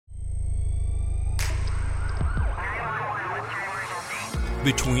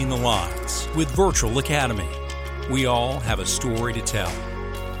Between the Lines with Virtual Academy. We all have a story to tell.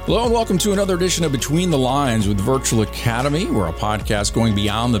 Hello and welcome to another edition of Between the Lines with Virtual Academy. We're a podcast going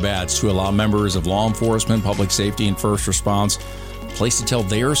beyond the badge to allow members of law enforcement, public safety, and first response a place to tell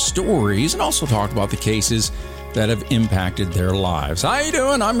their stories and also talk about the cases that have impacted their lives. How you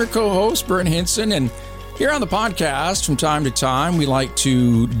doing? I'm your co-host, Brent Hinson, and here on the podcast, from time to time, we like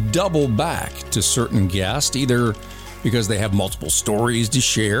to double back to certain guests, either because they have multiple stories to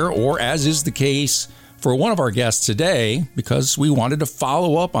share, or as is the case for one of our guests today, because we wanted to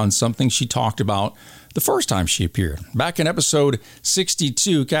follow up on something she talked about the first time she appeared. Back in episode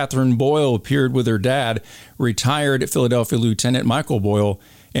 62, Catherine Boyle appeared with her dad, retired Philadelphia Lieutenant Michael Boyle,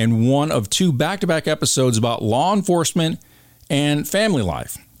 in one of two back-to-back episodes about law enforcement and family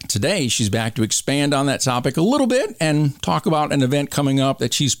life. Today, she's back to expand on that topic a little bit and talk about an event coming up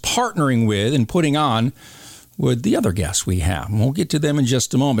that she's partnering with and putting on with the other guests we have. And we'll get to them in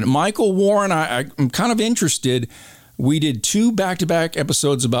just a moment. Michael Warren, I'm kind of interested. We did two back-to-back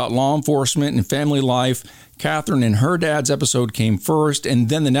episodes about law enforcement and family life. Catherine and her dad's episode came first, and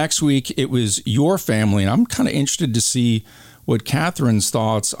then the next week it was your family. And I'm kind of interested to see what Catherine's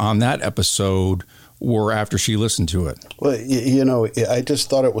thoughts on that episode were after she listened to it. Well, you know, I just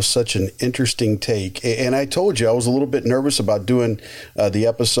thought it was such an interesting take. And I told you I was a little bit nervous about doing the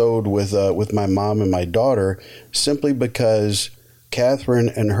episode with my mom and my daughter, simply because Catherine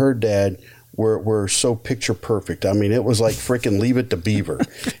and her dad were so picture perfect. I mean, it was like freaking Leave It to Beaver.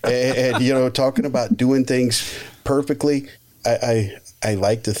 and, you know, talking about doing things perfectly. I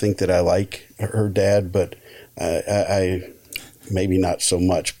like to think that I like her dad, but I maybe not so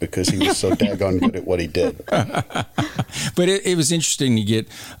much, because he was so daggone good at what he did. But it was interesting to get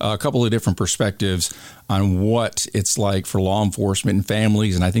a couple of different perspectives on what it's like for law enforcement and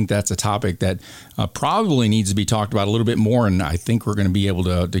families. And I think that's a topic that probably needs to be talked about a little bit more. And I think we're going to be able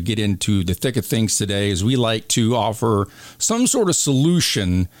to get into the thick of things today, as we like to offer some sort of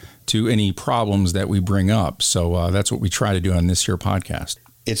solution to any problems that we bring up. So that's what we try to do on this here podcast.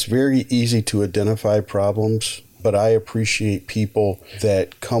 It's very easy to identify problems, but I appreciate people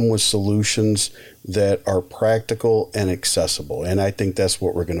that come with solutions that are practical and accessible. And I think that's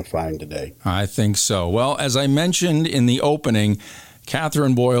what we're going to find today. I think so. Well, as I mentioned in the opening,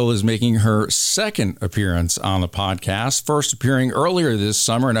 Catherine Boyle is making her second appearance on the podcast, first appearing earlier this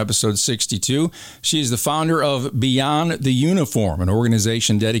summer in episode 62. She is the founder of Beyond the Uniform, an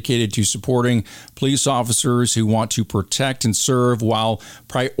organization dedicated to supporting police officers who want to protect and serve while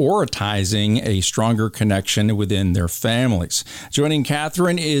prioritizing a stronger connection within their families. Joining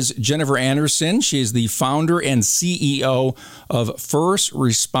Catherine is Jennifer Anderson. She is the founder and CEO of First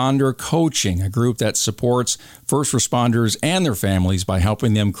Responder Coaching, a group that supports first responders and their families by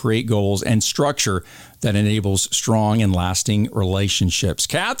helping them create goals and structure that enables strong and lasting relationships.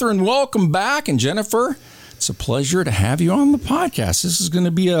 Catherine, welcome back. And Jennifer, it's a pleasure to have you on the podcast. This is going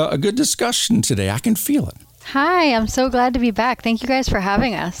to be a good discussion today. I can feel it. Hi, I'm so glad to be back. Thank you guys for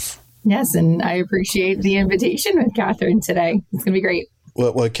having us. Yes, and I appreciate the invitation with Catherine today. It's going to be great.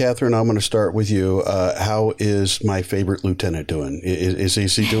 Well, Catherine, I'm going to start with you. How is my favorite lieutenant doing? Is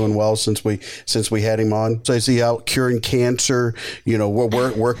he doing well since we had him on? So is he out curing cancer? You know,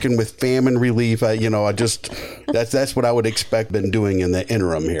 we're working with famine relief. That's what I would expect been doing in the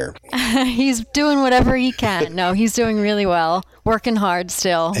interim here. He's doing whatever he can. No, he's doing really well. Working hard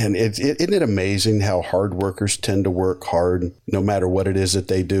still. And isn't it amazing how hard workers tend to work hard no matter what it is that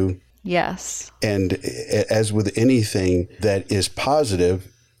they do? Yes. And as with anything that is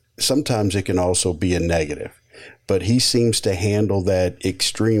positive, sometimes it can also be a negative. But he seems to handle that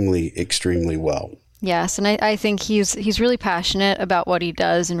extremely, extremely well. Yes, and I think he's really passionate about what he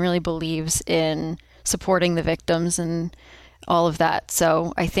does and really believes in supporting the victims and all of that.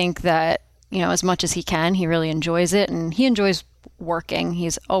 So I think that, you know, as much as he can, he really enjoys it, and he enjoys working.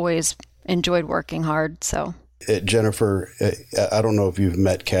 He's always enjoyed working hard, so... Jennifer, I don't know if you've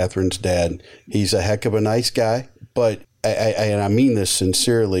met Catherine's dad. He's a heck of a nice guy, but I mean this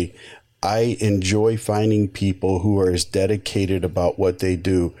sincerely. I enjoy finding people who are as dedicated about what they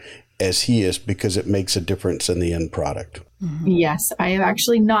do as he is, because it makes a difference in the end product. Yes, I have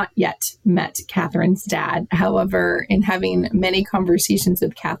actually not yet met Catherine's dad. However, in having many conversations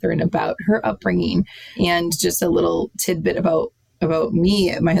with Catherine about her upbringing, and just a little tidbit about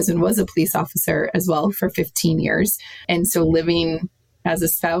me, my husband was a police officer as well for 15 years. And so living as a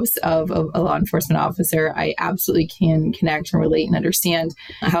spouse of a law enforcement officer, I absolutely can connect and relate and understand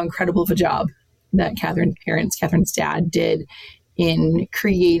how incredible of a job that Catherine's dad did in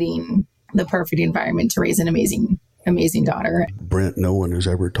creating the perfect environment to raise an amazing amazing daughter. Brent, no one has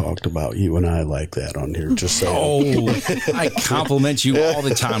ever talked about you and I like that on here. Just saying. Oh, I compliment you all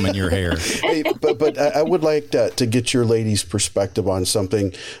the time on your hair. Hey, but I would like to get your ladies' perspective on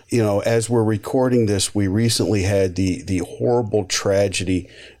something. You know, as we're recording this, we recently had the horrible tragedy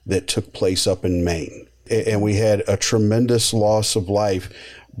that took place up in Maine, and we had a tremendous loss of life.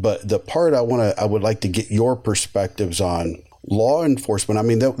 But the part I would like to get your perspectives on. Law enforcement, I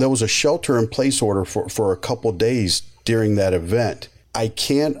mean, there was a shelter-in-place order for a couple days during that event. I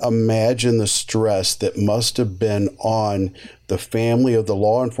can't imagine the stress that must have been on the family of the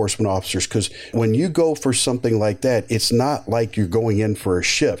law enforcement officers, because when you go for something like that, it's not like you're going in for a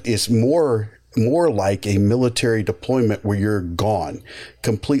shift. It's more like a military deployment where you're gone,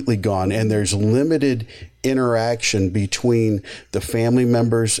 completely gone, and there's limited interaction between the family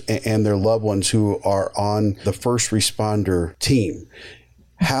members and their loved ones who are on the first responder team.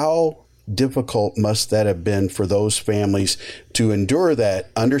 How difficult must that have been for those families to endure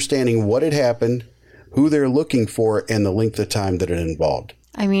that, understanding what had happened, who they're looking for, and the length of time that it involved?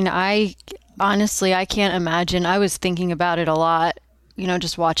 I mean, I can't imagine. I was thinking about it a lot,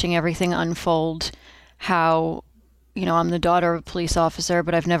 just watching everything unfold, how, I'm the daughter of a police officer,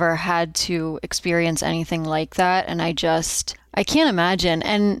 but I've never had to experience anything like that. And I can't imagine.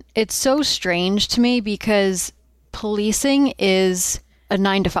 And it's so strange to me because policing is a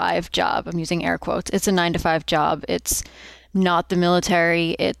 9-to-5 job. I'm using air quotes. It's a 9-to-5 job. It's not the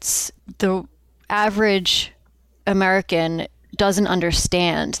military. It's the average American doesn't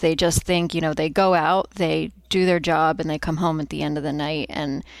understand. They just think, they go out, they do their job, and they come home at the end of the night.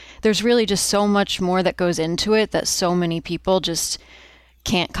 And there's really just so much more that goes into it that so many people just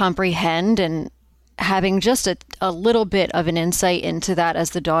can't comprehend. And having just a little bit of an insight into that as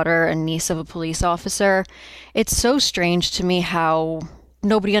the daughter and niece of a police officer, it's so strange to me how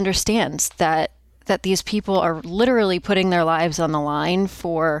nobody understands that these people are literally putting their lives on the line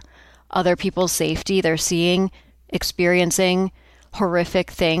for other people's safety. They're experiencing horrific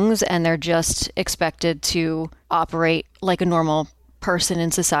things, and they're just expected to operate like a normal person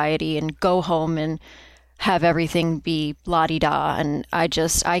in society and go home and have everything be la-di-da. And I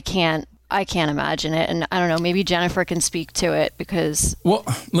can't imagine it. And I don't know, maybe Jennifer can speak to it because... Well,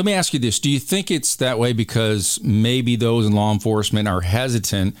 let me ask you this. Do you think it's that way because maybe those in law enforcement are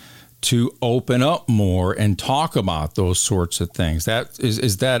hesitant to open up more and talk about those sorts of things?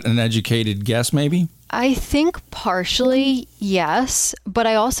 Is that an educated guess maybe? I think partially, yes. But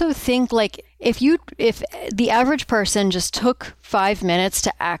I also think if the average person just took 5 minutes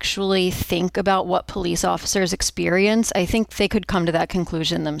to actually think about what police officers experience, I think they could come to that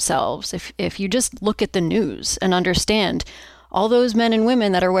conclusion themselves. If you just look at the news and understand all those men and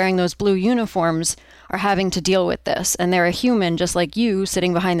women that are wearing those blue uniforms are having to deal with this, and they're a human just like you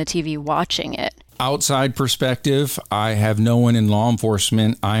sitting behind the TV watching it. Outside perspective, I have no one in law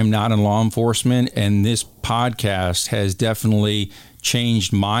enforcement. I am not in law enforcement, and this podcast has definitely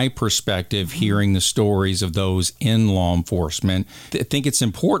changed my perspective hearing the stories of those in law enforcement. I think it's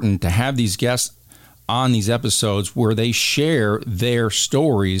important to have these guests on these episodes where they share their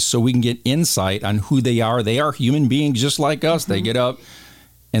stories so we can get insight on who they are. They are human beings just like us. They get up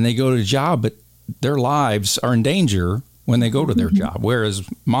and they go to the job, but their lives are in danger when they go to their job, whereas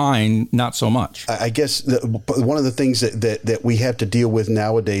mine, not so much. I guess one of the things that we have to deal with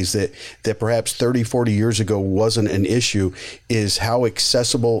nowadays that perhaps 30, 40 years ago wasn't an issue is how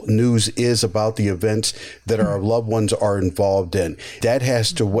accessible news is about the events that our loved ones are involved in. That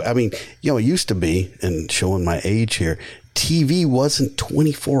has to, it used to be, and showing my age here, TV wasn't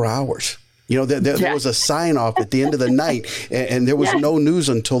 24 hours. There was a sign off at the end of the night, and there was no news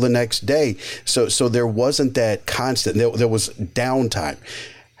until the next day. So there wasn't that constant. There was downtime.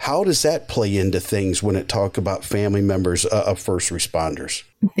 How does that play into things when it talk about family members of first responders?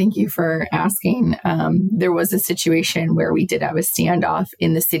 Thank you for asking. There was a situation where we did have a standoff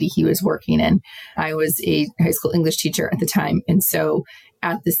in the city he was working in. I was a high school English teacher at the time, and so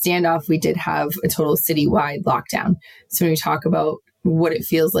at the standoff, we did have a total citywide lockdown. So when we talk about what it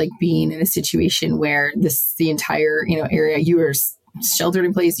feels like being in a situation where the entire area, you are sheltered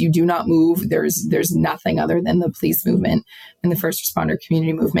in place, you do not move. There's nothing other than the police movement and the first responder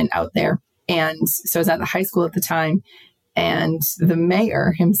community movement out there. And so I was at the high school at the time, and the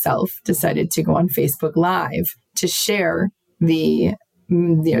mayor himself decided to go on Facebook Live to share the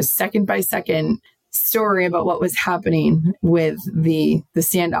second by second story about what was happening with the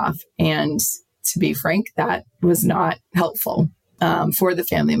standoff. And to be frank, that was not helpful. For the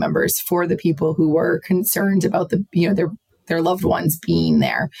family members, for the people who were concerned about their loved ones being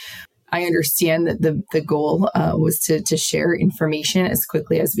there. I understand that the goal was to share information as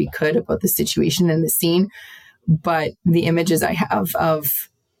quickly as we could about the situation and the scene. But the images I have of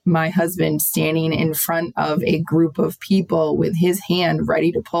my husband standing in front of a group of people with his hand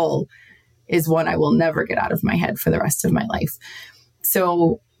ready to pull is one I will never get out of my head for the rest of my life.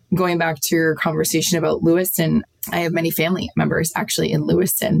 So going back to your conversation about Lewiston, I have many family members actually in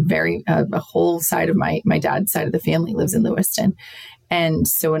Lewiston. A whole side of my dad's side of the family lives in Lewiston. And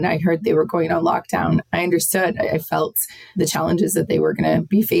so when I heard they were going on lockdown, I understood. I felt the challenges that they were going to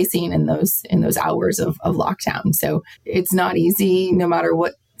be facing in those hours of lockdown. So it's not easy, no matter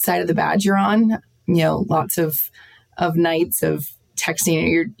what side of the badge you're on. You know, lots of nights of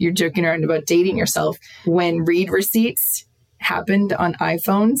texting. You're joking around about dating yourself. When read receipts happened on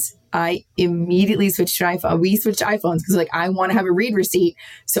iPhones, I immediately switched to iPhone. We switched to iPhones because I want to have a read receipt.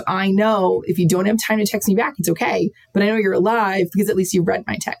 So I know if you don't have time to text me back, it's okay. But I know you're alive because at least you read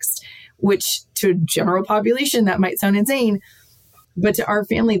my text, which to general population, that might sound insane. But to our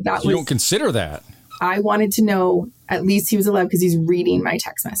family, you don't consider that. I wanted to know at least he was alive because he's reading my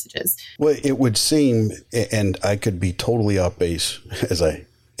text messages. Well, it would seem, and I could be totally off base, as I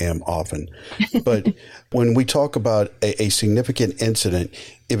am often, but when we talk about a significant incident,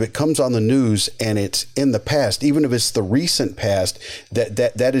 if it comes on the news and it's in the past, even if it's the recent past,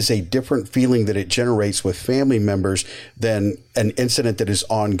 that is a different feeling that it generates with family members than an incident that is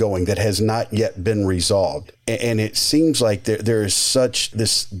ongoing, that has not yet been resolved. And it seems like there is such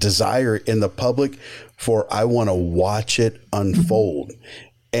this desire in the public for, I want to watch it unfold.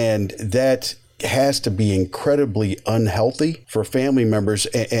 And that has to be incredibly unhealthy for family members.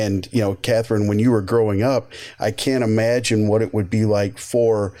 And, you know, Catherine, when you were growing up, I can't imagine what it would be like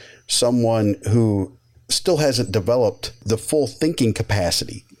for someone who still hasn't developed the full thinking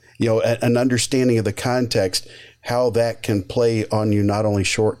capacity, you know, an understanding of the context, how that can play on you, not only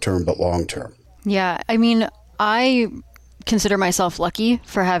short term, but long term. Yeah. I mean, I consider myself lucky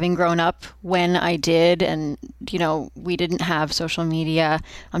for having grown up when I did. And, you know, we didn't have social media.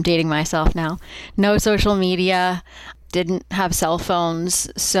 I'm dating myself now. No social media, didn't have cell phones.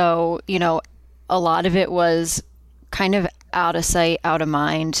 So, you know, a lot of it was kind of out of sight, out of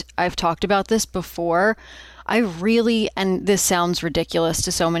mind. I've talked about this before. I really, and this sounds ridiculous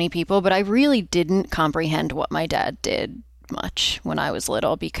to so many people, but I really didn't comprehend what my dad did much when I was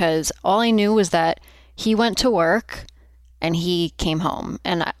little, because all I knew was that he went to work and he came home.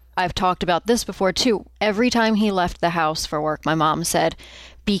 And I've talked about this before too. Every time he left the house for work, my mom said,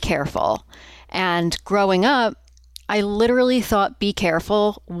 be careful. And growing up, I literally thought be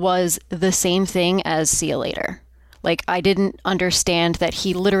careful was the same thing as see you later. Like, I didn't understand that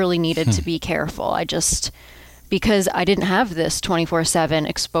he literally needed to be careful. Because I didn't have this 24/7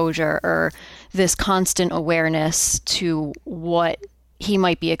 exposure or this constant awareness to what he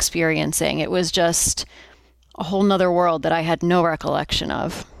might be experiencing. It was just a whole nother world that I had no recollection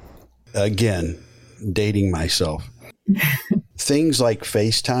of. Again, dating myself. Things like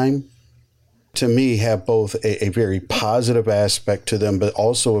FaceTime, to me, have both a very positive aspect to them, but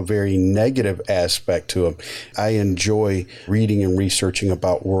also a very negative aspect to them. I enjoy reading and researching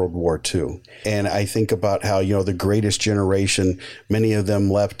about World War II. And I think about how, you know, the greatest generation, many of them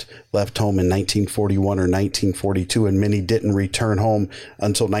left home in 1941 or 1942, and many didn't return home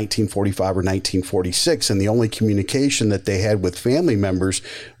until 1945 or 1946. And the only communication that they had with family members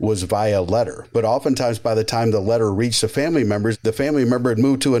was via letter. But oftentimes, by the time the letter reached the family member had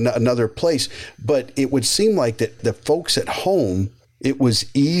moved to another place. But it would seem like that the folks at home, it was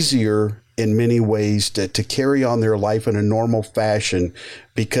easier in many ways to carry on their life in a normal fashion,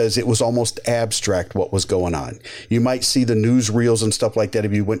 because it was almost abstract what was going on. You might see the newsreels and stuff like that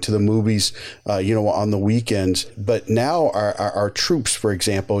if you went to the movies, you know, on the weekends. But now our troops, for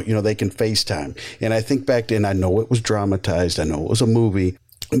example, you know, they can FaceTime. And I think back then, I know it was dramatized, I know it was a movie,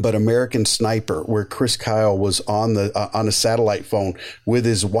 but American Sniper, where Chris Kyle was on a satellite phone with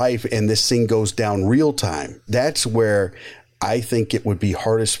his wife, and this thing goes down real time. That's where I think it would be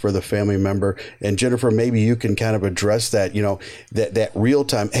hardest for the family member. And Jennifer, maybe you can kind of address that, you know, that real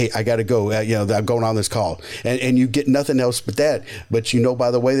time, hey, I got to go, you know, I'm going on this call. And you get nothing else but that. But, you know,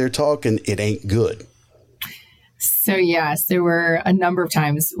 by the way they're talking, it ain't good. So, yes, there were a number of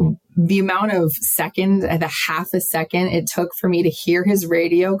times. The amount of seconds, the half a second it took for me to hear his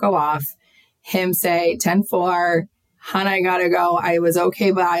radio go off, him say 10-4, hon, I got to go. I was okay,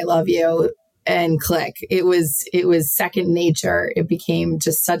 but I love you. And click. It was second nature. It became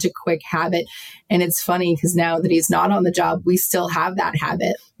just such a quick habit. And it's funny because now that he's not on the job, we still have that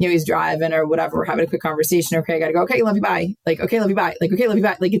habit. You know, he's driving or whatever, we're having a quick conversation. Okay, I got to go. Okay, love you, bye. Like, okay, love you, bye. Like, okay, love you,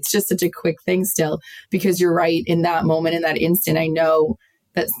 bye. Like, it's just such a quick thing still, because you're right. In that moment, in that instant, I know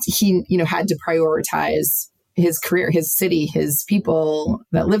that he, you know, had to prioritize his career, his city, his people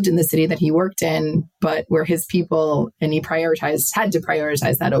that lived in the city that he worked in, but were his people, and he had to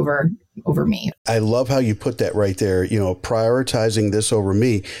prioritize that over me. I love how you put that right there, prioritizing this over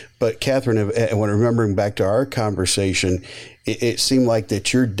me. But Catherine, when remembering back to our conversation, it seemed like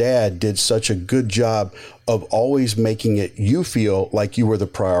that your dad did such a good job of always making it you feel like you were the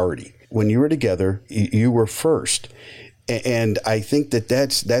priority. When you were together, you were first. And I think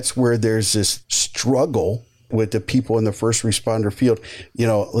that's where there's this struggle with the people in the first responder field.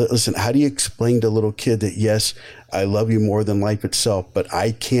 Listen, how do you explain to a little kid that, yes, I love you more than life itself, but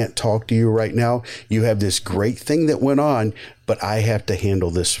I can't talk to you right now. You have this great thing that went on, but I have to handle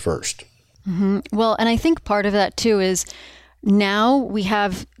this first. Mm-hmm. Well, and I think part of that too is now we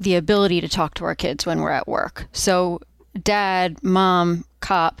have the ability to talk to our kids when we're at work. So dad, mom,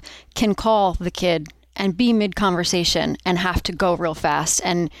 cop can call the kid and be mid-conversation and have to go real fast.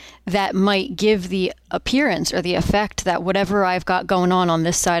 And that might give the appearance or the effect that whatever I've got going on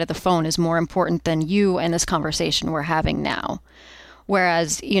this side of the phone is more important than you and this conversation we're having now.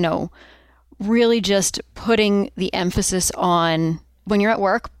 Whereas, really just putting the emphasis on when you're at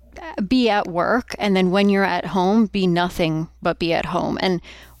work, be at work. And then when you're at home, be nothing but be at home. And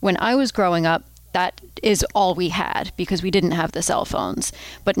when I was growing up, that is all we had because we didn't have the cell phones.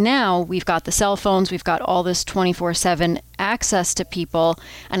 But now we've got the cell phones, we've got all this 24/7 access to people,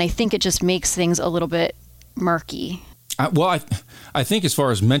 and I think it just makes things a little bit murky. I think as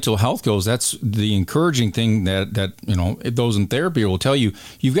far as mental health goes, that's the encouraging thing that those in therapy will tell you.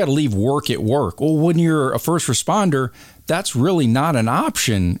 You've got to leave work at work. Well, when you're a first responder, that's really not an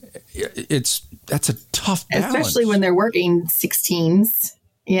option. That's a tough balance. Especially when they're working 16s.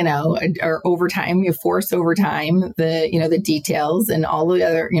 Or overtime, you force overtime, the details and all the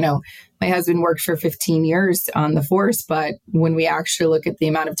other, my husband worked for 15 years on the force, but when we actually look at the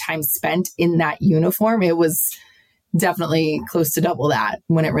amount of time spent in that uniform, it was definitely close to double that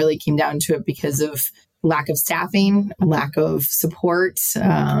when it really came down to it because of lack of staffing, lack of support.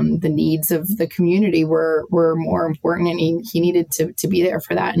 The needs of the community were more important, and he needed to be there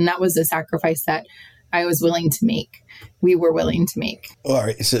for that. And that was a sacrifice that I was willing to make. We were willing to make. All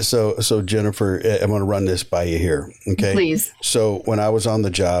right. So Jennifer, I'm going to run this by you here. Okay. Please. So when I was on the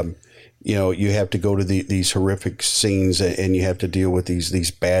job, you have to go to these horrific scenes and you have to deal with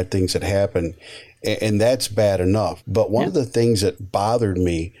these bad things that happen. And that's bad enough. But one of the things that bothered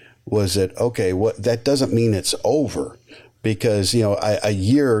me was that, that doesn't mean it's over because, a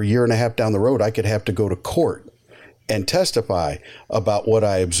year and a half down the road, I could have to go to court and testify about what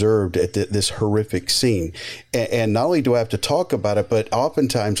I observed at this horrific scene. And not only do I have to talk about it, but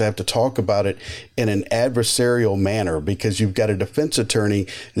oftentimes I have to talk about it in an adversarial manner because you've got a defense attorney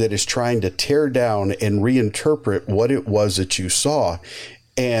that is trying to tear down and reinterpret what it was that you saw.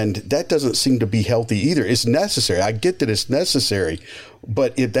 And that doesn't seem to be healthy either. It's necessary. I get that it's necessary.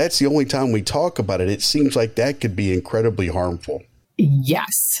 But if that's the only time we talk about it, it seems like that could be incredibly harmful.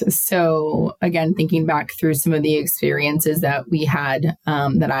 Yes. So again, thinking back through some of the experiences that we had,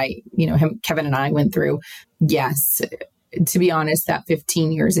 Kevin and I went through. Yes. To be honest, that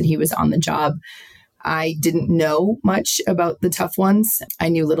 15 years that he was on the job, I didn't know much about the tough ones. I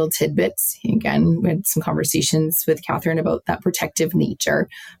knew little tidbits. Again, we had some conversations with Catherine about that protective nature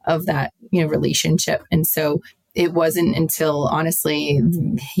of that, relationship. And so it wasn't until, honestly,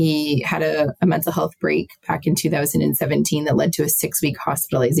 he had a mental health break back in 2017 that led to a 6-week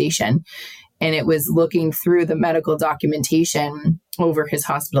hospitalization. And it was looking through the medical documentation over his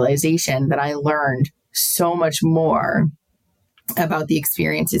hospitalization that I learned so much more about the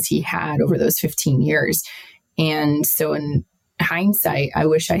experiences he had over those 15 years. And so in hindsight, I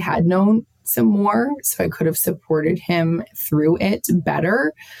wish I had known some more so I could have supported him through it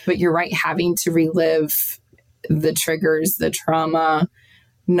better. But you're right, having to relive the triggers, the trauma,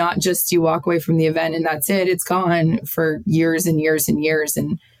 not just you walk away from the event and that's it, it's gone for years and years and years.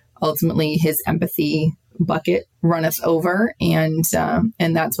 And ultimately his empathy bucket runneth over. And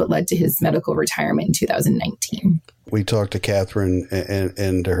that's what led to his medical retirement in 2019. We talked to Catherine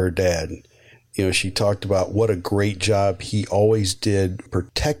and to her dad. She talked about what a great job he always did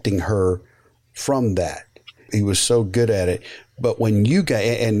protecting her from that. He was so good at it. But when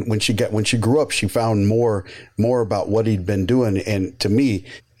she grew up, she found more about what he'd been doing. And to me,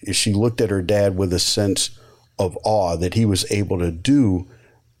 she looked at her dad with a sense of awe that he was able to do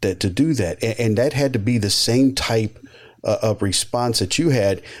that. And that had to be the same type of response that you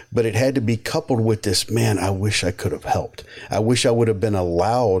had, but it had to be coupled with this, man, I wish I could have helped. I wish I would have been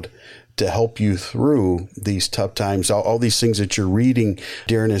allowed to help you through these tough times, all these things that you're reading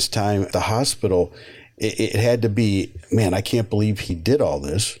during his time at the hospital. It had to be, man, I can't believe he did all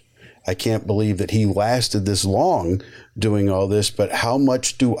this. I can't believe that he lasted this long doing all this, but how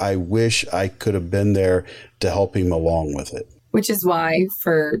much do I wish I could have been there to help him along with it? Which is why,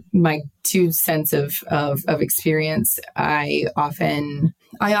 for my 2 cents of experience, I often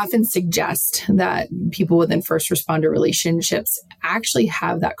suggest that people within first responder relationships actually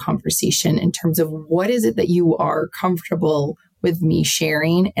have that conversation in terms of what is it that you are comfortable with me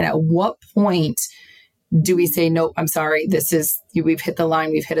sharing, and at what point do we say, nope, I'm sorry, we've hit the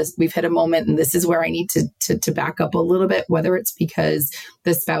line, we've hit a moment, and this is where I need to back up a little bit, whether it's because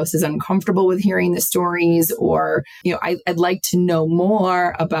the spouse is uncomfortable with hearing the stories, or, I'd like to know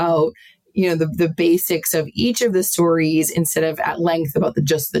more about, the basics of each of the stories instead of at length about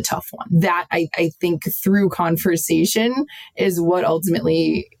just the tough one. That I think through conversation is what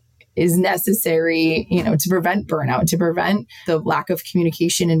ultimately is necessary, to prevent burnout, to prevent the lack of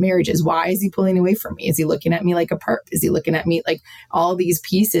communication in marriages. Why is he pulling away from me? Is he looking at me like a perp? Is he looking at me like all these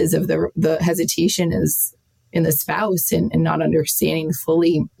pieces of the hesitation is in the spouse and not understanding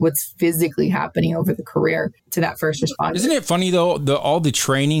fully what's physically happening over the career to that first responder. Isn't it funny though, all the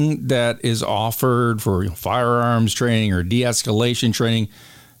training that is offered for firearms training or de-escalation training,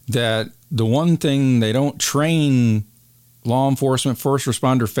 that the one thing they don't train law enforcement, first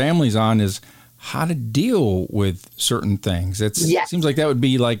responder families on is how to deal with certain things. It seems like that would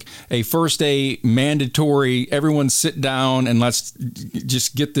be like a first day mandatory, everyone sit down and let's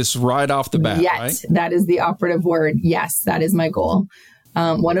just get this right off the bat. Yes, right? That is the operative word. Yes, that is my goal.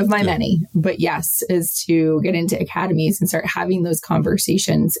 One of my many, but yes, is to get into academies and start having those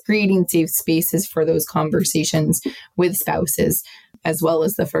conversations, creating safe spaces for those conversations with spouses, as well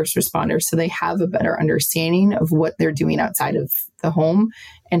as the first responders, so they have a better understanding of what they're doing outside of the home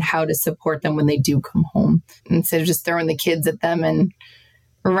and how to support them when they do come home. Instead of just throwing the kids at them and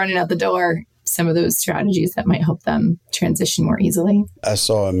running out the door, some of those strategies that might help them transition more easily. I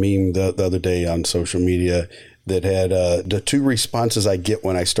saw a meme the other day on social media that had the 2 responses I get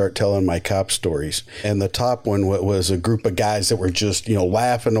when I start telling my cop stories. And the top one was a group of guys that were just,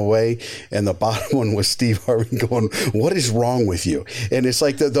 laughing away. And the bottom one was Steve Harvey going, "What is wrong with you?" And it's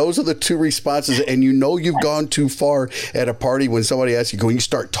like those are the 2 responses. And you've gone too far at a party when somebody asks you, you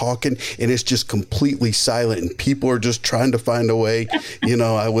start talking and it's just completely silent and people are just trying to find a way.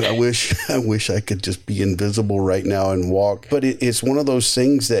 I wish I could just be invisible right now and walk. But it's one of those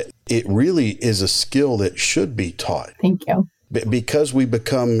things that it really is a skill that should be taught. Thank you. Because we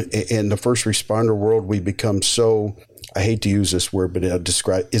become, in the first responder world, we become so, I hate to use this word, but I'll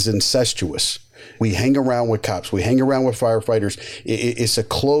describe, is incestuous. We hang around with cops. We hang around with firefighters. It's a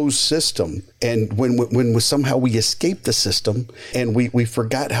closed system. And when somehow we escape the system and we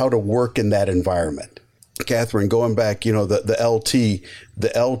forgot how to work in that environment. Catherine, going back, the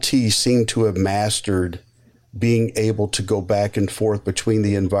LT seemed to have mastered being able to go back and forth between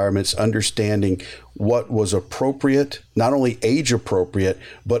the environments, understanding what was appropriate, not only age appropriate,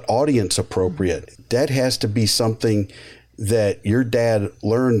 but audience appropriate. That has to be something that your dad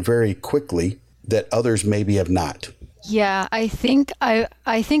learned very quickly that others maybe have not. Yeah, I think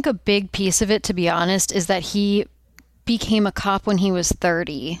a big piece of it, to be honest, is that he became a cop when he was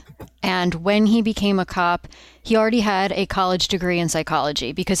 30. And when he became a cop, he already had a college degree in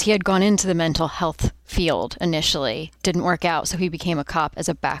psychology because he had gone into the mental health field initially. Didn't work out, so he became a cop as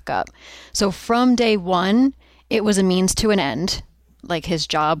a backup. So from day one, it was a means to an end. Like his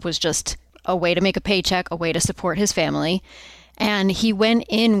job was just a way to make a paycheck, a way to support his family. And he went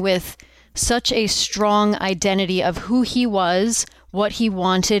in with such a strong identity of who he was, what he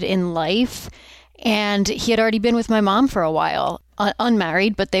wanted in life. And he had already been with my mom for a while,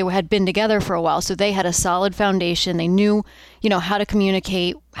 unmarried, but they had been together for a while. So they had a solid foundation. They knew, how to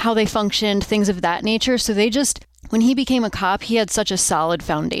communicate, how they functioned, things of that nature. So when he became a cop, he had such a solid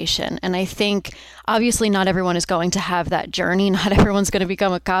foundation. And I think obviously not everyone is going to have that journey. Not everyone's going to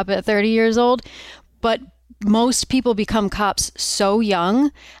become a cop at 30 years old, but most people become cops so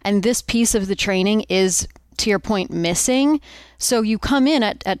young. And this piece of the training is, to your point, missing. So you come in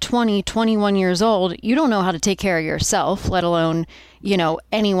at 20, 21 years old, you don't know how to take care of yourself, let alone,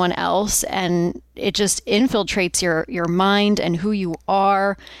 anyone else. And it just infiltrates your mind and who you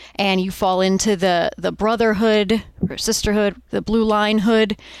are. And you fall into the brotherhood or sisterhood, the blue line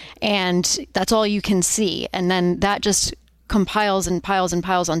hood. And that's all you can see. And then that just compiles and piles and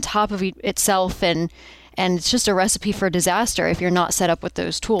piles on top of itself. And it's just a recipe for disaster if you're not set up with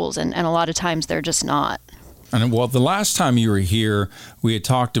those tools. And a lot of times they're just not. And well, the last time you were here, we had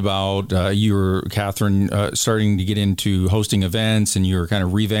talked about you were, Catherine, starting to get into hosting events, and you were kind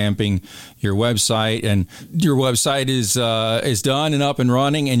of revamping your website. And your website is done and up and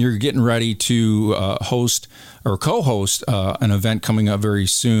running, and you're getting ready to host or co-host an event coming up very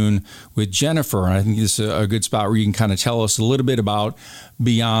soon with Jennifer. And I think this is a good spot where you can kind of tell us a little bit about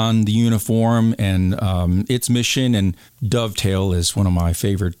Beyond the Uniform and its mission, and dovetail is one of my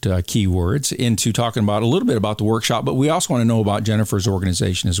favorite key words, into talking about a little bit about the workshop. But we also want to know about Jennifer's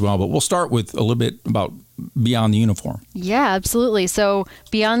organization as well. But we'll start with a little bit about Beyond the Uniform. Yeah, absolutely. So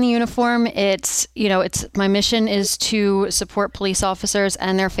Beyond the Uniform, it's my mission is to support police officers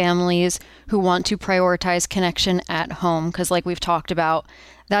and their families who want to prioritize connection at home. Because like we've talked about,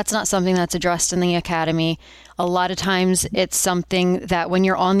 that's not something that's addressed in the academy. A lot of times it's something that when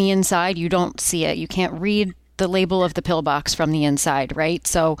you're on the inside, you don't see it. You can't read the label of the pillbox from the inside, right?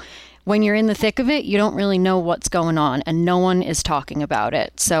 So when you're in the thick of it, you don't really know what's going on, and no one is talking about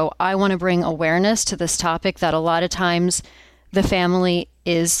it. So I want to bring awareness to this topic that a lot of times the family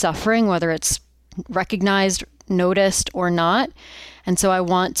is suffering, whether it's recognized, noticed, or not. And so I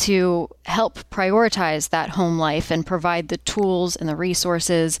want to help prioritize that home life and provide the tools and the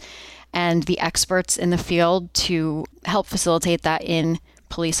resources and the experts in the field to help facilitate that in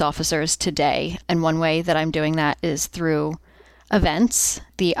police officers today. And one way that I'm doing that is through events.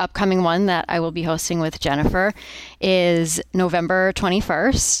 The upcoming one that I will be hosting with Jennifer is November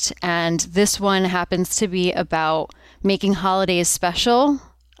 21st. And this one happens to be about making holidays special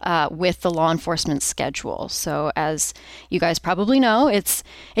with the law enforcement schedule. So as you guys probably know, it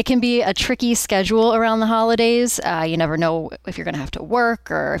can be a tricky schedule around the holidays. You never know if you're going to have to work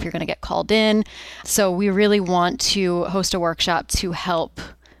or if you're going to get called in. So we really want to host a workshop to help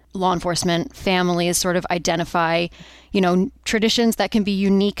law enforcement families sort of identify, traditions that can be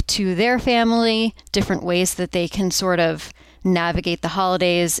unique to their family, different ways that they can sort of navigate the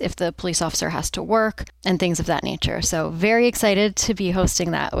holidays if the police officer has to work, and things of that nature. So very excited to be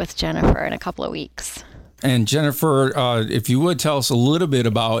hosting that with Jennifer in a couple of weeks. And Jennifer, if you would tell us a little bit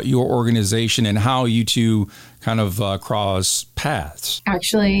about your organization and how you two kind of cross paths.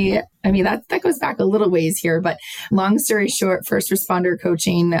 Actually, that goes back a little ways here, but long story short, First Responder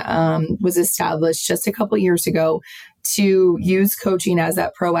Coaching was established just a couple years ago to use coaching as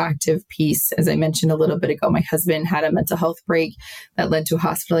that proactive piece. As I mentioned a little bit ago, my husband had a mental health break that led to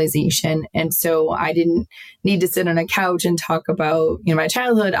hospitalization. And so I didn't need to sit on a couch and talk about, my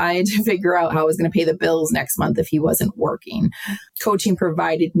childhood. I had to figure out how I was going to pay the bills next month if he wasn't working. Coaching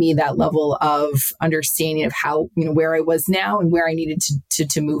provided me that level of understanding of how, where I was now and where I needed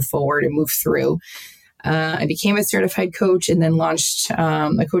to move forward and move through. I became a certified coach and then launched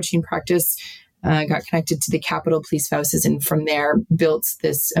a coaching practice. Got connected to the Capitol Police Spouses, and from there built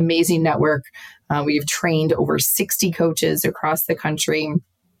this amazing network. We've trained over 60 coaches across the country,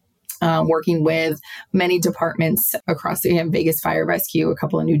 working with many departments across the Vegas Fire Rescue, a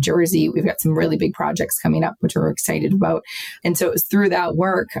couple in New Jersey. We've got some really big projects coming up, which we're excited about. And so it was through that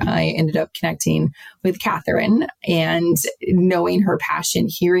work, I ended up connecting with Catherine and knowing her passion,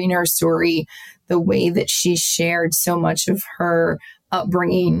 hearing her story, the way that she shared so much of her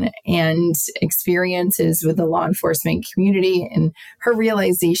upbringing and experiences with the law enforcement community, and her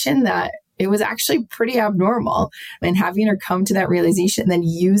realization that it was actually pretty abnormal, and having her come to that realization, and then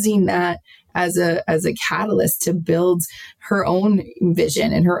using that as a catalyst to build her own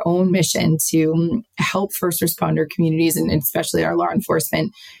vision and her own mission to help first responder communities, and especially our law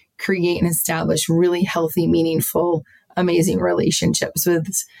enforcement, create and establish really healthy, meaningful, amazing relationships with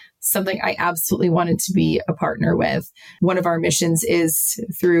something I absolutely wanted to be a partner with. One of our missions is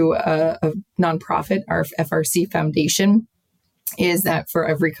through a nonprofit, our FRC Foundation, is that for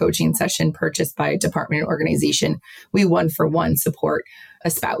every coaching session purchased by a department or organization, we 1-for-1 support a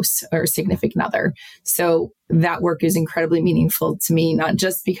spouse or a significant other. So that work is incredibly meaningful to me, not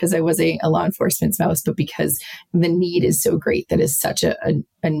just because I was a law enforcement spouse, but because the need is so great. That is such a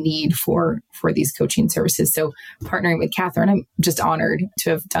need for these coaching services. So partnering with Catherine, I'm just honored to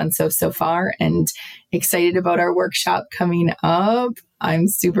have done so far, and excited about our workshop coming up. I'm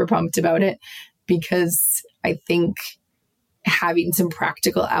super pumped about it because I think having some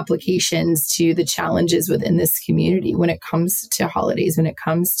practical applications to the challenges within this community when it comes to holidays, when it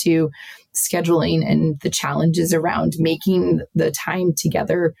comes to scheduling and the challenges around making the time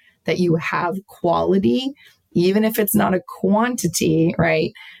together that you have quality, even if it's not a quantity,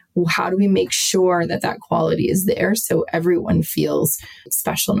 right? How do we make sure that that quality is there so everyone feels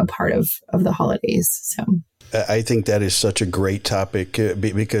special and a part of the holidays? So I think that is such a great topic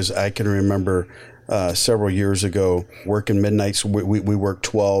because I can remember several years ago working midnights. We work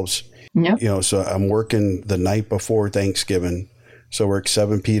 12s. Yep. So I'm working the night before Thanksgiving. So work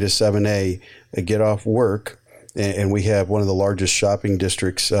 7 p to 7 a. I get off work, and we have one of the largest shopping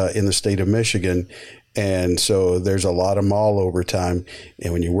districts in the state of Michigan. And so there's a lot of mall overtime.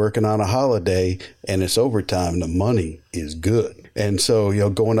 And when you're working on a holiday and it's overtime, the money is good. And so,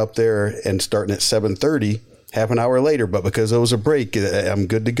 going up there and starting at 7:30, half an hour later, but because it was a break, I'm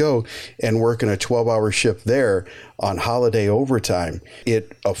good to go, and working a 12-hour shift there on holiday overtime.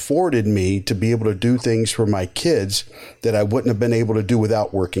 It afforded me to be able to do things for my kids that I wouldn't have been able to do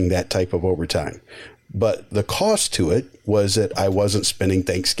without working that type of overtime. But the cost to it was that I wasn't spending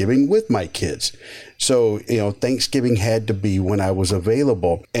Thanksgiving with my kids. So, Thanksgiving had to be when I was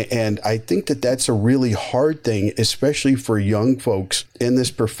available. And I think that that's a really hard thing, especially for young folks in this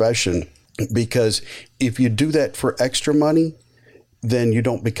profession, because if you do that for extra money, then you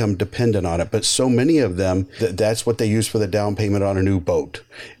don't become dependent on it. But so many of them, that's what they use for the down payment on a new boat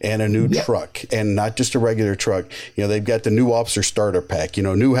and a new truck, and not just a regular truck. They've got the new officer starter pack,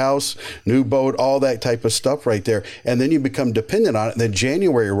 new house, new boat, all that type of stuff right there. And then you become dependent on it. And then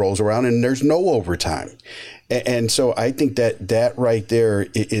January rolls around and there's no overtime. And so I think that right there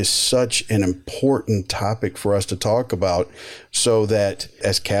is such an important topic for us to talk about, so that,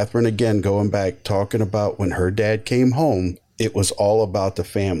 as Catherine, again, going back, talking about when her dad came home, it was all about the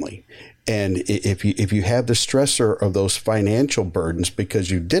family. And if you have the stressor of those financial burdens because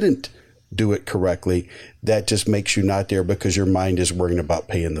you didn't do it correctly, that just makes you not there because your mind is worrying about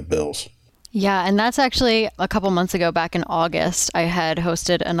paying the bills. Yeah, and that's actually a couple months ago, back in August, I had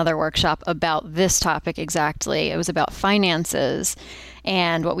hosted another workshop about this topic exactly. It was about finances.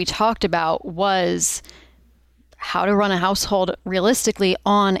 And what we talked about was how to run a household realistically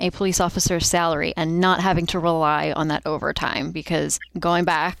on a police officer's salary and not having to rely on that overtime. Because going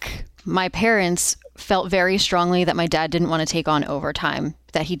back, my parents felt very strongly that my dad didn't want to take on overtime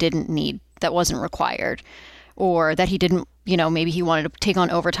that he didn't need, that wasn't required, or that he didn't, maybe he wanted to take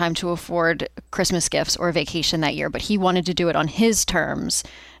on overtime to afford Christmas gifts or a vacation that year, but he wanted to do it on his terms,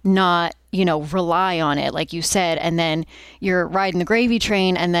 not, rely on it, like you said. And then you're riding the gravy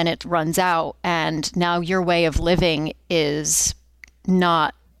train and then it runs out. And now your way of living is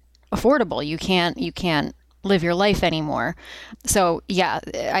not affordable. You can't live your life anymore. So yeah,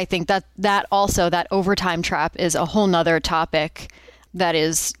 I think that also, that overtime trap is a whole nother topic that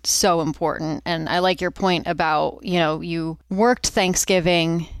is so important. And I like your point about, you worked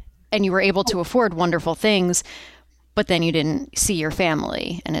Thanksgiving and you were able to afford wonderful things, but then you didn't see your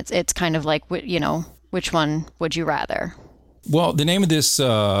family. And it's kind of like, which one would you rather? Well, the name of this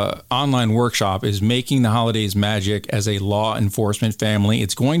online workshop is Making the Holidays Magic as a Law Enforcement Family.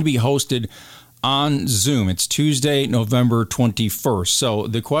 It's going to be hosted on Zoom. It's Tuesday, November 21st. So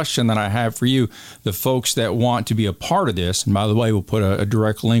the question that I have for you, the folks that want to be a part of this, and by the way, we'll put a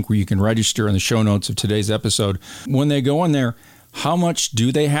direct link where you can register in the show notes of today's episode. When they go in there, how much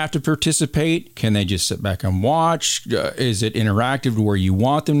do they have to participate? Can they just sit back and watch? Is it interactive where you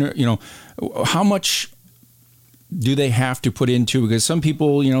want them to, how much do they have to put into? Because some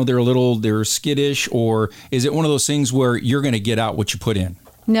people, they're skittish, or is it one of those things where you're going to get out what you put in?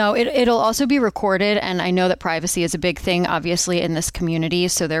 No, it'll also be recorded. And I know that privacy is a big thing, obviously, in this community.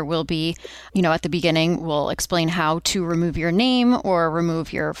 So there will be, at the beginning, we'll explain how to remove your name or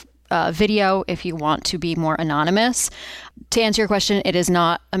remove your video if you want to be more anonymous. To answer your question, it is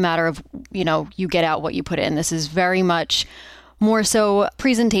not a matter of, you get out what you put in. This is very much more so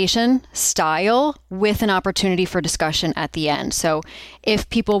presentation style with an opportunity for discussion at the end. So if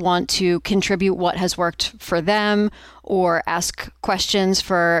people want to contribute what has worked for them or ask questions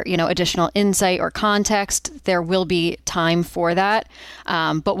for, additional insight or context, there will be time for that.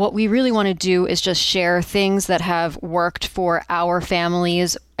 But what we really want to do is just share things that have worked for our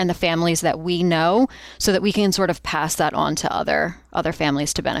families and the families that we know, so that we can sort of pass that on to other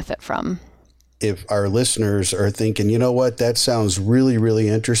families to benefit from. If our listeners are thinking, that sounds really, really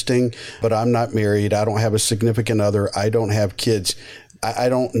interesting, but I'm not married, I don't have a significant other, I don't have kids, I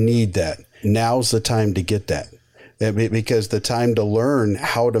don't need that. Now's the time to get that. Because the time to learn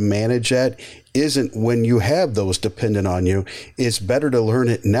how to manage that isn't when you have those dependent on you. It's better to learn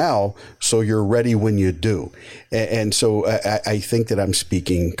it now so you're ready when you do. And so I think that I'm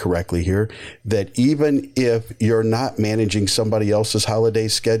speaking correctly here, that even if you're not managing somebody else's holiday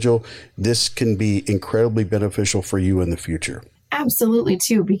schedule, this can be incredibly beneficial for you in the future. Absolutely,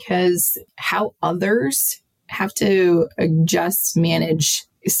 too, because how others have to adjust, manage,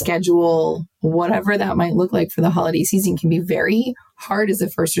 schedule, whatever that might look like for the holiday season can be very hard as a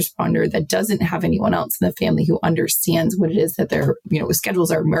first responder that doesn't have anyone else in the family who understands what it is that their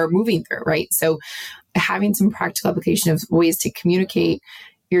schedules are moving through, right? So having some practical application of ways to communicate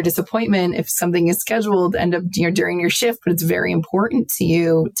your disappointment if something is scheduled during your shift, but it's very important to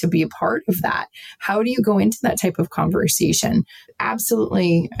you to be a part of that. How do you go into that type of conversation?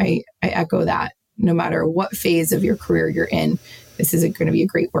 Absolutely, I echo that. no matter what phase of your career you're in, this is going to be a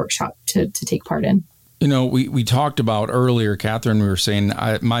great workshop to take part in. You know, we talked about earlier, Catherine, we were saying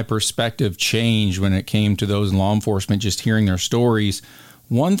my perspective changed when it came to those in law enforcement, just hearing their stories.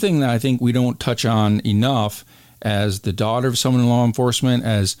 One thing that I think we don't touch on enough, as the daughter of someone in law enforcement,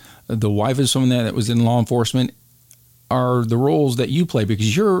 as the wife of someone that was in law enforcement, are the roles that you play,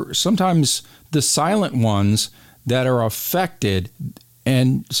 because you're sometimes the silent ones that are affected,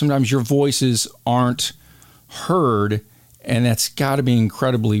 and sometimes your voices aren't heard, and that's got to be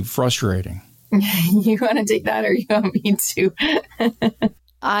incredibly frustrating. You want to take that, or you want me to?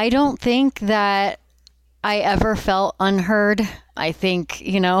 I don't think that I ever felt unheard. I think,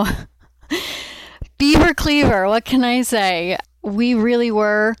 Beaver Cleaver, what can I say? We really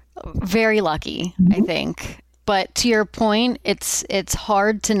were very lucky, I think. But to your point, it's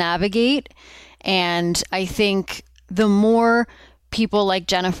hard to navigate. And I think the more people like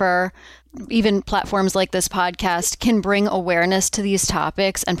Jennifer, even platforms like this podcast, can bring awareness to these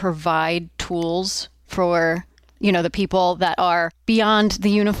topics and provide tools for, the people that are beyond the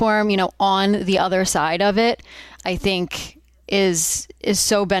uniform, on the other side of it, I think is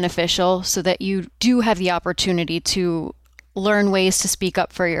so beneficial, so that you do have the opportunity to learn ways to speak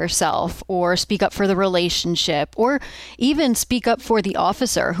up for yourself, or speak up for the relationship, or even speak up for the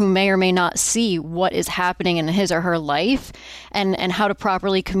officer who may or may not see what is happening in his or her life, and how to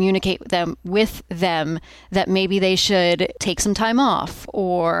properly communicate with them that maybe they should take some time off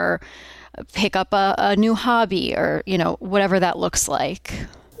or pick up a new hobby, or, whatever that looks like.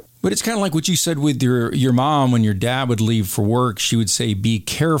 But it's kind of like what you said with your mom. When your dad would leave for work, she would say, "Be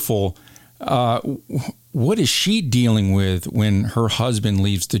careful." What is she dealing with when her husband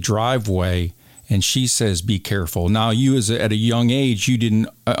leaves the driveway and she says, "Be careful"? Now, you at a young age, you didn't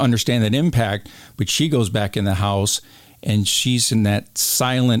understand that impact, but she goes back in the house and she's in that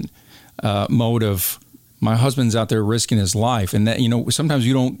silent mode of, my husband's out there risking his life. And that, sometimes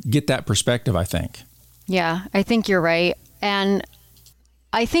you don't get that perspective, I think. Yeah, I think you're right. And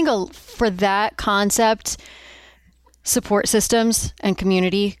I think for that concept, support systems and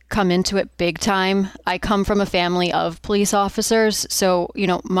community come into it big time. I come from a family of police officers. So,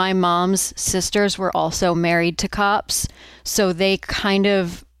 my mom's sisters were also married to cops. So they kind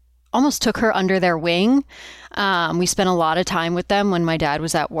of almost took her under their wing. We spent a lot of time with them when my dad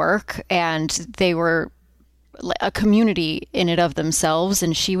was at work, and they were a community in and of themselves.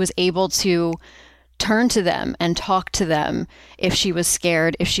 And she was able to turn to them and talk to them if she was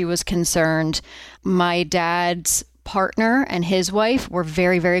scared, if she was concerned. My dad's partner and his wife were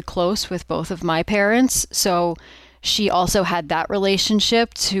very, very close with both of my parents. So she also had that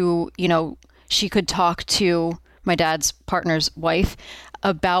relationship to, she could talk to my dad's partner's wife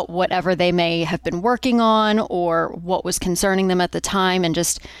about whatever they may have been working on or what was concerning them at the time. And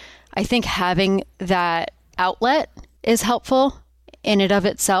just, I think having that outlet is helpful in and of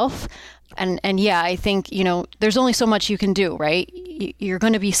itself. And yeah, I think, there's only so much you can do, right? You're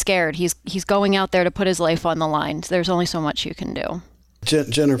going to be scared. He's going out there to put his life on the line. There's only so much you can do.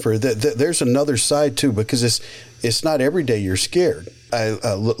 Jennifer, there's another side too, because it's not every day you're scared.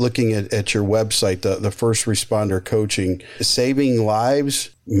 Looking at your website, the first responder coaching, saving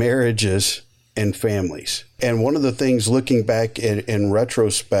lives, marriages, and families. And one of the things looking back in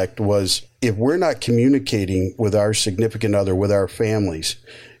retrospect was, if we're not communicating with our significant other, with our families,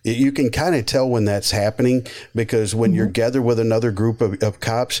 you can kind of tell when that's happening, because when you're gathered with another group of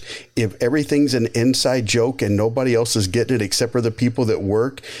cops, if everything's an inside joke and nobody else is getting it except for the people that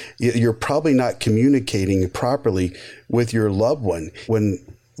work, you're probably not communicating properly with your loved one. When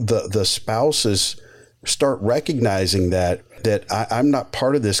the spouses start recognizing that I'm not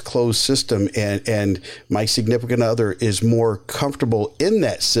part of this closed system, and my significant other is more comfortable in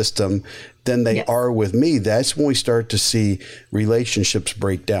that system than they are with me, that's when we start to see relationships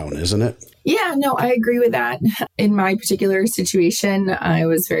break down, isn't it? Yeah, no, I agree with that. In my particular situation, I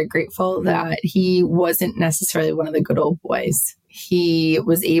was very grateful that he wasn't necessarily one of the good old boys. He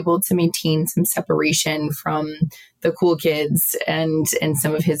was able to maintain some separation from the cool kids and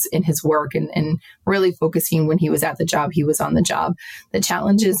some of his work, and really focusing when he was at the job, he was on the job. The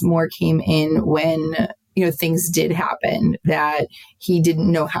challenges more came in when things did happen that he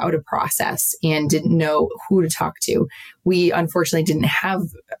didn't know how to process and didn't know who to talk to. We unfortunately didn't have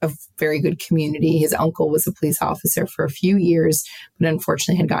a very good community. His uncle was a police officer for a few years, but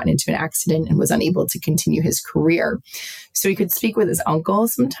unfortunately had gotten into an accident and was unable to continue his career. So he could speak with his uncle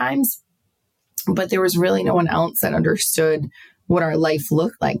sometimes, but there was really no one else that understood what our life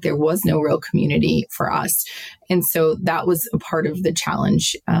looked like. There was no real community for us. And so that was a part of the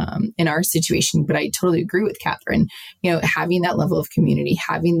challenge in our situation. But I totally agree with Catherine, having that level of community,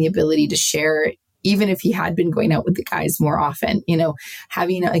 having the ability to share even if he had been going out with the guys more often,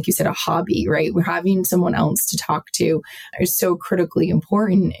 having, like you said, a hobby, right? We're having someone else to talk to is so critically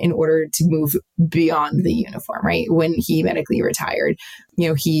important in order to move beyond the uniform, right? When he medically retired,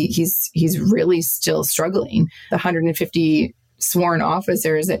 he's really still struggling. The 150 sworn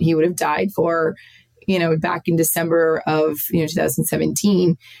officers that he would have died for, back in December of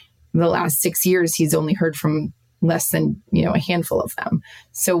 2017, the last 6 years, he's only heard from less than, a handful of them.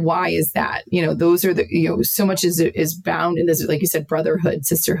 So why is that? Those are so much is bound in this, like you said, brotherhood,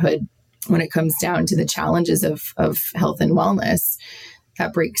 sisterhood, when it comes down to the challenges of health and wellness.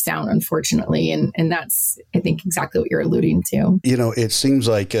 That breaks down, unfortunately. And that's, I think, exactly what you're alluding to. It seems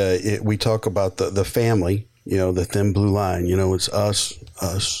like we talk about the family, the thin blue line, it's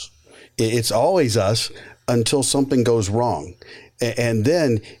us. It's always us until something goes wrong. And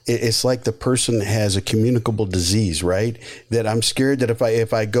then it's like the person has a communicable disease, right? That I'm scared that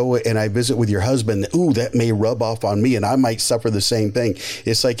if I go and I visit with your husband, that may rub off on me and I might suffer the same thing.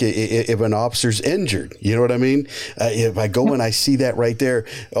 It's like if an officer's injured, you know what I mean? If I go and I see that right there,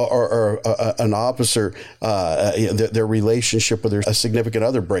 or an officer, their relationship with their significant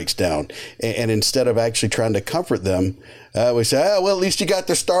other breaks down. And instead of actually trying to comfort them, we say, well, at least you got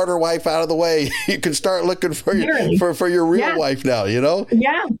the starter wife out of the way. You can start looking for your real wife now,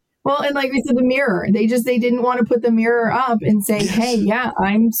 Yeah. Well, and like we said, the mirror, they didn't want to put the mirror up and say, hey, yeah,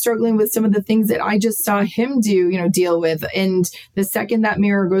 I'm struggling with some of the things that I just saw him deal with. And the second that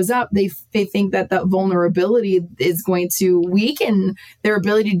mirror goes up, they think that vulnerability is going to weaken their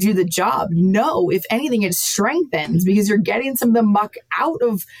ability to do the job. No, if anything, it strengthens, because you're getting some of the muck out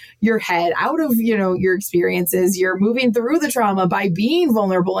of your head, out of, your experiences. You're moving through the trauma by being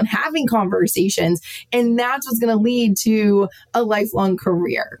vulnerable and having conversations. And that's what's going to lead to a lifelong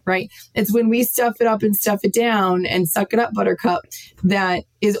career. Right? It's when we stuff it up and stuff it down and suck it up, buttercup, that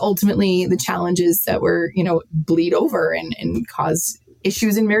is ultimately the challenges that we're, bleed over and cause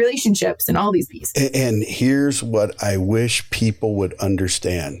issues in relationships and all these pieces. And here's what I wish people would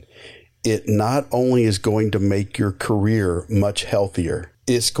understand. It not only is going to make your career much healthier,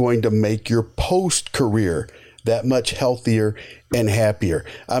 it's going to make your post-career that much healthier and happier.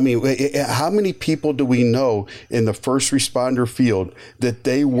 I mean, how many people do we know in the first responder field that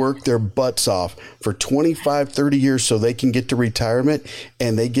they work their butts off for 25, 30 years so they can get to retirement,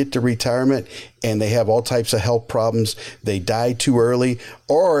 and they get to retirement and they have all types of health problems. They die too early,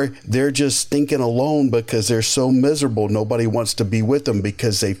 or they're just thinking alone because they're so miserable. Nobody wants to be with them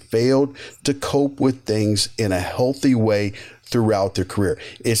because they failed to cope with things in a healthy way throughout their career.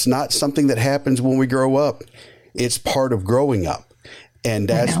 It's not something that happens when we grow up. It's part of growing up. And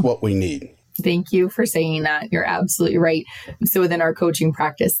that's what we need. Thank you for saying that. You're absolutely right. So within our coaching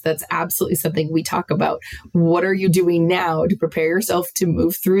practice, that's absolutely something we talk about. What are you doing now to prepare yourself to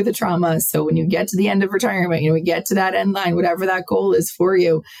move through the trauma? So when you get to the end of retirement, we get to that end line, whatever that goal is for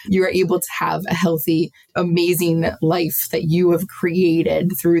you, you are able to have a healthy, amazing life that you have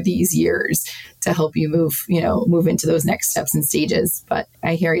created through these years to help you move into those next steps and stages. But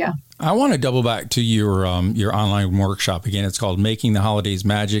I hear you. I want to double back to your online workshop again. It's called Making the Holidays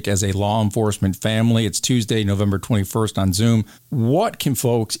Magic as a Law Enforcement Family. It's Tuesday, November 21st on Zoom. What can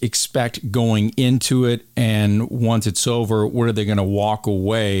folks expect going into it? And once it's over, what are they going to walk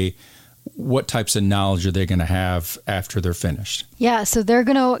away? What types of knowledge are they going to have after they're finished? Yeah, so they're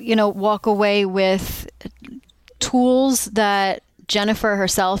going to, walk away with tools that Jennifer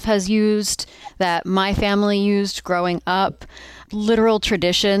herself has used, that my family used growing up, literal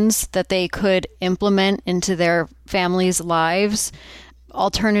traditions that they could implement into their families' lives,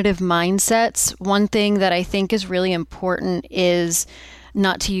 alternative mindsets. One thing that I think is really important is,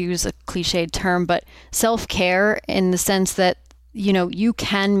 not to use a cliched term, but self-care, in the sense that, you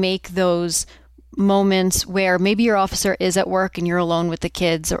can make those moments where maybe your officer is at work and you're alone with the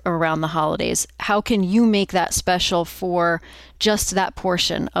kids around the holidays. How can you make that special for just that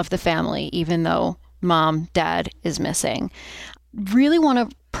portion of the family, even though mom, dad is missing? Really want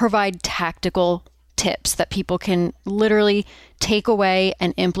to provide tactical tips that people can literally take away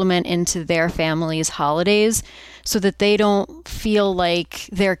and implement into their family's holidays so that they don't feel like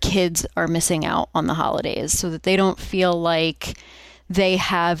their kids are missing out on the holidays, so that they don't feel like they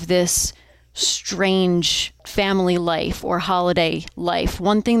have this strange family life or holiday life.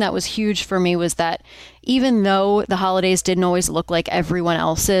 One thing that was huge for me was that even though the holidays didn't always look like everyone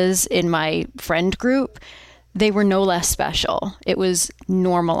else's in my friend group, they were no less special. It was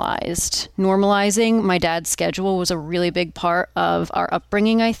normalized. Normalizing my dad's schedule was a really big part of our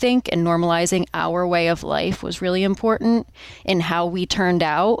upbringing, I think, and normalizing our way of life was really important in how we turned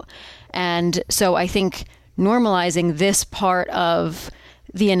out. And so I think normalizing this part of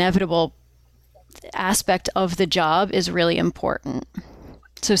the inevitable aspect of the job is really important.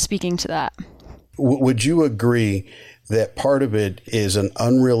 So speaking to that. Would you agree that part of it is an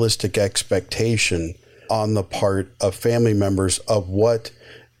unrealistic expectation on the part of family members of what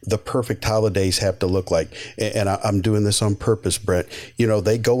the perfect holidays have to look like? And I'm doing this on purpose, Brent.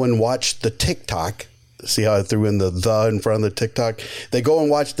 They go and watch the TikTok. See how I threw in the in front of the TikTok? They go and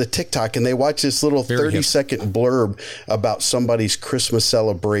watch the TikTok and they watch this little 30-second blurb about somebody's Christmas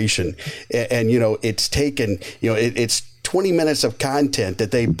celebration. And it's taken, it's 20 minutes of content that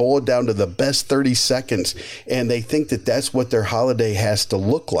they boiled down to the best 30 seconds. And they think that that's what their holiday has to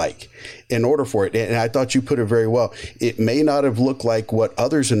look like in order for it. And I thought you put it very well. It may not have looked like what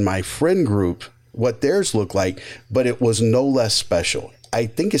others in my friend group, what theirs looked like, but it was no less special. I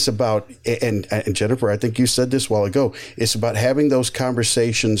think it's about, and Jennifer, I think you said this a while ago, it's about having those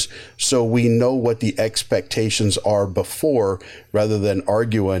conversations so we know what the expectations are before rather than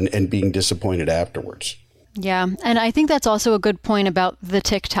arguing and being disappointed afterwards. Yeah. And I think that's also a good point about the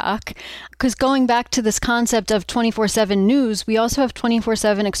TikTok, because going back to this concept of 24/7 news, we also have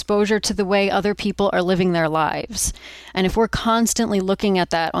 24/7 exposure to the way other people are living their lives. And if we're constantly looking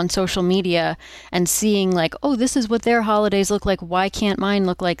at that on social media and seeing like, oh, this is what their holidays look like, why can't mine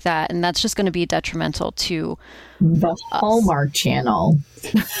look like that? And that's just going to be detrimental to the Hallmark Channel.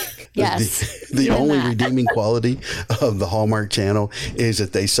 Yes. The only redeeming quality of the Hallmark Channel is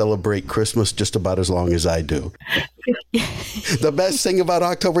that they celebrate Christmas just about as long as I do. The best thing about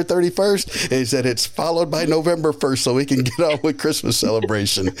October 31st is that it's followed by November 1st so we can get on with Christmas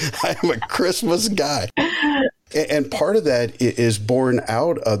celebration. I am a Christmas guy. And part of that is born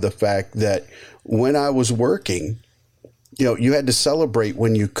out of the fact that when I was working, you had to celebrate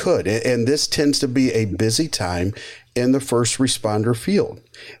when you could. And this tends to be a busy time in the first responder field.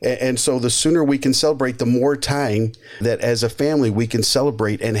 And so the sooner we can celebrate, the more time that as a family we can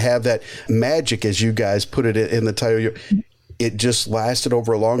celebrate and have that magic, as you guys put it in the title. It just lasted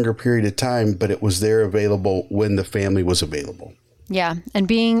over a longer period of time, but it was there available when the family was available. Yeah. And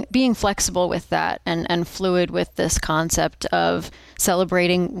being flexible with that and fluid with this concept of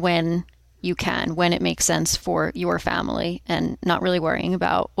celebrating when you can, when it makes sense for your family, and not really worrying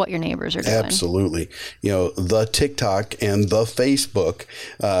about what your neighbors are doing. Absolutely. The TikTok and the Facebook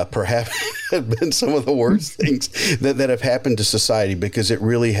perhaps have been some of the worst things that have happened to society, because it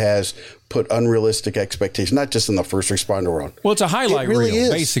really has put unrealistic expectations, not just in the first responder world. Well, it's a highlight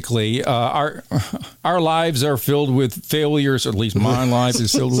reel, basically. Our lives are filled with failures, or at least my life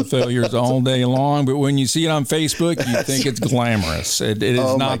is filled with failures all day long. But when you see it on Facebook, you think it's glamorous. It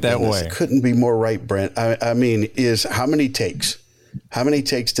is not that way. Couldn't be more right, Brent. I mean, how many takes? How many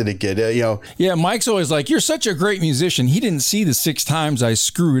takes did it get? Yeah, Mike's always like, you're such a great musician. He didn't see the 6 times I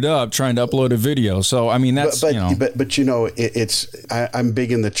screwed up trying to upload a video. So, I mean, that's, I'm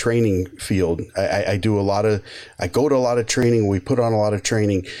big in the training field. I go to a lot of training. We put on a lot of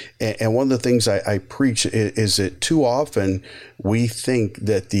training. And one of the things I preach is that too often we think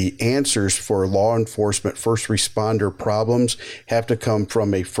that the answers for law enforcement, first responder problems have to come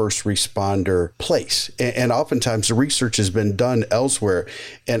from a first responder place. And oftentimes the research has been done elsewhere.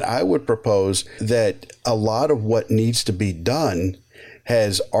 And I would propose that a lot of what needs to be done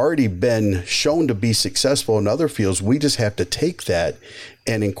has already been shown to be successful in other fields. We just have to take that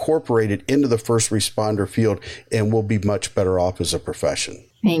and incorporate it into the first responder field, and we'll be much better off as a profession.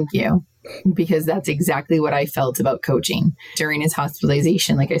 Thank you. Because that's exactly what I felt about coaching during his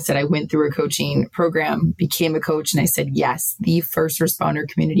hospitalization. Like I said, I went through a coaching program, became a coach, and I said, yes, the first responder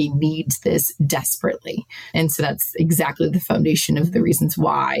community needs this desperately. And so that's exactly the foundation of the reasons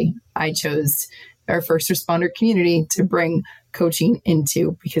why I chose our first responder community to bring coaching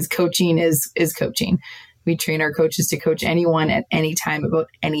into, because coaching is coaching. We train our coaches to coach anyone at any time about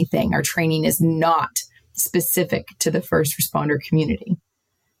anything. Our training is not specific to the first responder community,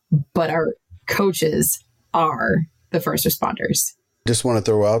 but our coaches are the first responders. Just want to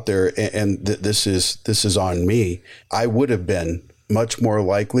throw out there, and this is on me. I would have been much more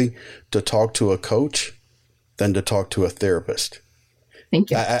likely to talk to a coach than to talk to a therapist.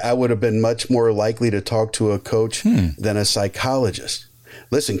 Thank you. I would have been much more likely to talk to a coach than a psychologist.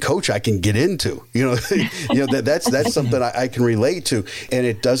 Listen, coach, I can get into, that's something I can relate to. And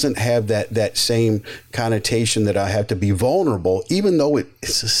it doesn't have that same connotation that I have to be vulnerable, even though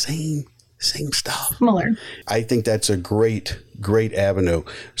it's the same stuff. Similar. I think that's a great avenue.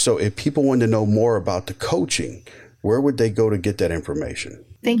 So if people want to know more about the coaching, where would they go to get that information?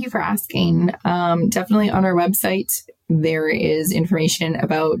 Thank you for asking. Definitely on our website, there is information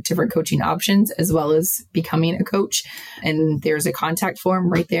about different coaching options as well as becoming a coach. And there's a contact form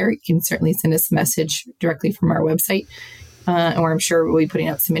right there. You can certainly send us a message directly from our website. or I'm sure we'll be putting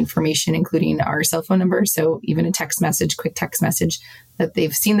out some information, including our cell phone number. So even a text message, quick text message, that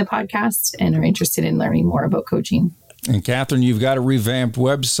they've seen the podcast and are interested in learning more about coaching. And Catherine, you've got a revamped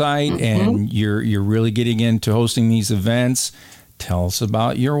website, and you're really getting into hosting these events. Tell us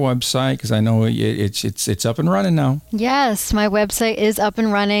about your website, because I know it's up and running now. Yes, my website is up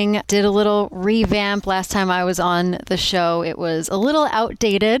and running. Did a little revamp last time I was on the show. It was a little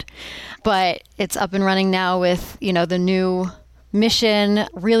outdated, but it's up and running now with, the new mission.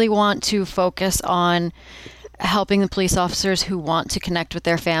 Really want to focus on helping the police officers who want to connect with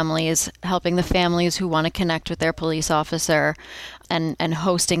their families, helping the families who want to connect with their police officer, and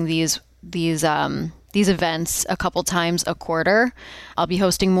hosting these events a couple times a quarter. I'll be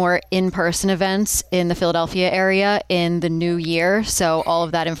hosting more in-person events in the Philadelphia area in the new year. So all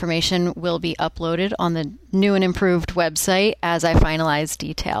of that information will be uploaded on the new and improved website as I finalize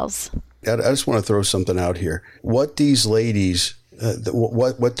details. I just want to throw something out here. What these ladies,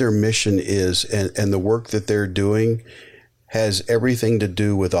 what their mission is and the work that they're doing has everything to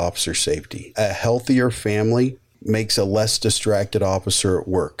do with officer safety. A healthier family makes a less distracted officer at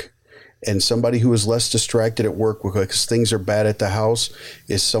work. And somebody who is less distracted at work because things are bad at the house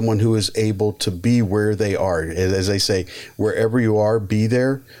is someone who is able to be where they are. As they say, wherever you are, be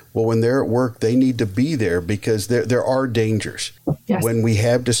there. Well, when they're at work, they need to be there because there are dangers. Yes. When we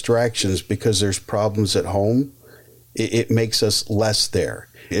have distractions because there's problems at home, it makes us less there.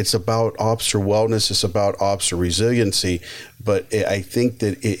 It's about officer wellness. It's about officer resiliency. But I think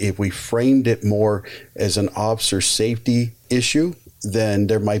that if we framed it more as an officer safety issue, then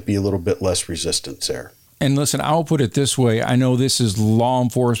there might be a little bit less resistance there. And listen, I'll put it this way. I know this is law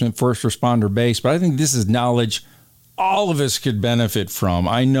enforcement, first responder based, but I think this is knowledge all of us could benefit from.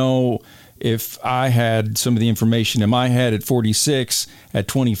 I know if I had some of the information in my head at 46, at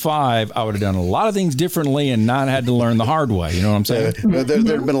 25, I would have done a lot of things differently and not had to learn the hard way. You know what I'm saying?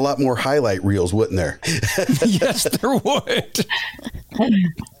 There'd been a lot more highlight reels, wouldn't there? Yes, there would.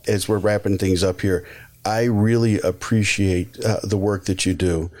 As we're wrapping things up here, I really appreciate the work that you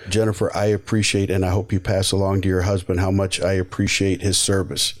do. Jennifer, I appreciate, and I hope you pass along to your husband how much I appreciate his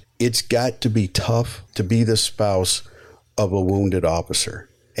service. It's got to be tough to be the spouse of a wounded officer.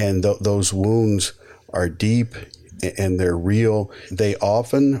 And those wounds are deep and they're real. They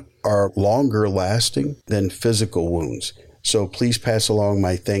often are longer lasting than physical wounds. So please pass along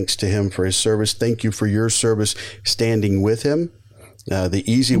my thanks to him for his service. Thank you for your service standing with him. The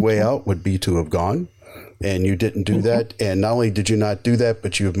easy way out would be to have gone. And you didn't do that. And not only did you not do that,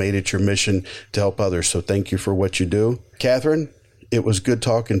 but you have made it your mission to help others. So thank you for what you do. Catherine, it was good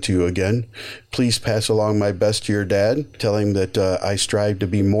talking to you again. Please pass along my best to your dad. Tell him that I strive to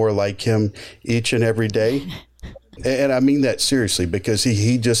be more like him each and every day. And I mean that seriously, because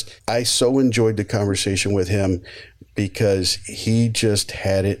I so enjoyed the conversation with him because he just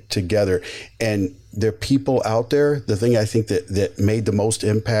had it together. And there are people out there, the thing I think that made the most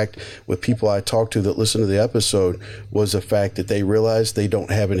impact with people I talked to that listened to the episode was the fact that they realized they don't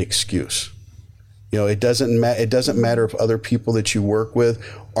have an excuse. It doesn't matter if other people that you work with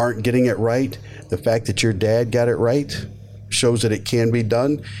aren't getting it right. The fact that your dad got it right shows that it can be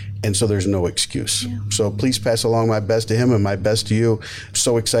done. And so there's no excuse. Yeah. So please pass along my best to him and my best to you.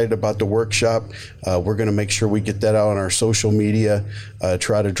 So excited about the workshop. We're going to make sure we get that out on our social media,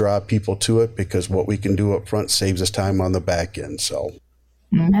 try to draw people to it, because what we can do up front saves us time on the back end. So.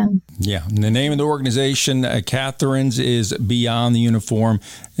 Amen. Yeah. And the name of the organization, Catherine's, is Beyond the Uniform,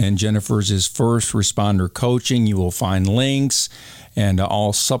 and Jennifer's is First Responder Coaching. You will find links and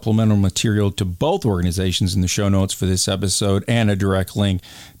all supplemental material to both organizations in the show notes for this episode, and a direct link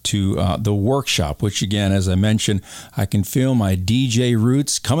to the workshop, which, again, as I mentioned, I can feel my DJ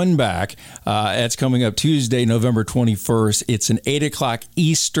roots coming back. It's coming up Tuesday, November 21st. It's an 8 o'clock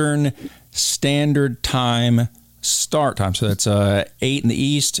Eastern Standard Time start time. So that's 8 in the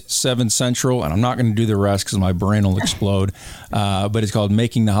East, 7 Central, and I'm not going to do the rest because my brain will explode. But it's called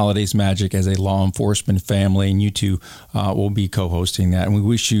Making the Holidays Magic as a Law Enforcement Family, and you two will be co-hosting that. And we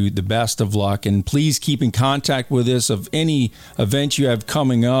wish you the best of luck. And please keep in contact with us of any event you have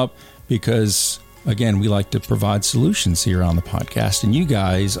coming up, because, again, we like to provide solutions here on the podcast, and you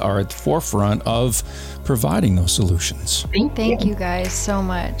guys are at the forefront of providing those solutions. Thank you guys so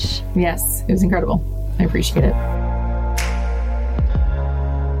much. Yes, it was incredible. I appreciate it.